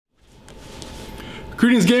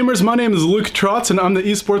Greetings gamers, my name is Luke Trotz and I'm the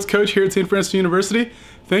Esports Coach here at Saint Francis University.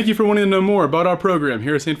 Thank you for wanting to know more about our program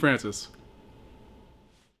here at Saint Francis.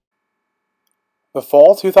 The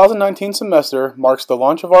fall 2019 semester marks the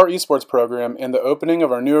launch of our esports program and the opening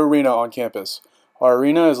of our new arena on campus. Our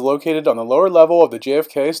arena is located on the lower level of the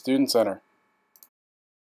JFK Student Center.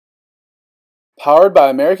 Powered by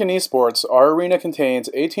American Esports, our arena contains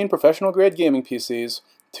 18 professional-grade gaming PCs,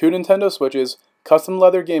 2 Nintendo Switches, custom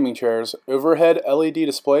leather gaming chairs, overhead LED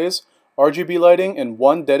displays, RGB lighting, and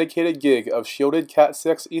 1 dedicated gig of shielded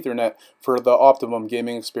Cat6 Ethernet for the optimum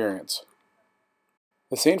gaming experience.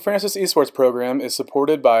 The Saint Francis Esports program is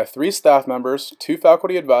supported by 3 staff members, 2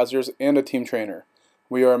 faculty advisors, and a team trainer.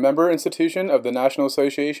 We are a member institution of the National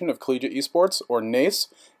Association of Collegiate Esports, or NACE,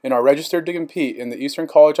 and are registered to compete in the Eastern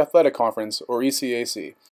College Athletic Conference, or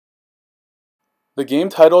ECAC. The game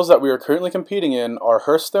titles that we are currently competing in are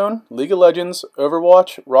Hearthstone, League of Legends,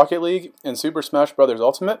 Overwatch, Rocket League, and Super Smash Bros.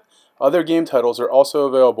 Ultimate. Other game titles are also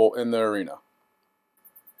available in the arena.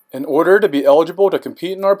 In order to be eligible to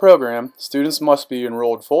compete in our program, students must be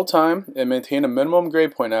enrolled full-time and maintain a minimum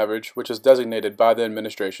grade point average, which is designated by the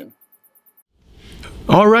administration.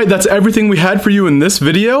 Alright, that's everything we had for you in this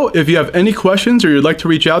video. If you have any questions or you'd like to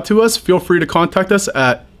reach out to us, feel free to contact us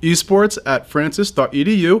at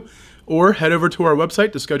esports@francis.edu or head over to our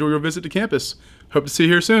website to schedule your visit to campus. Hope to see you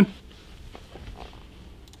here soon.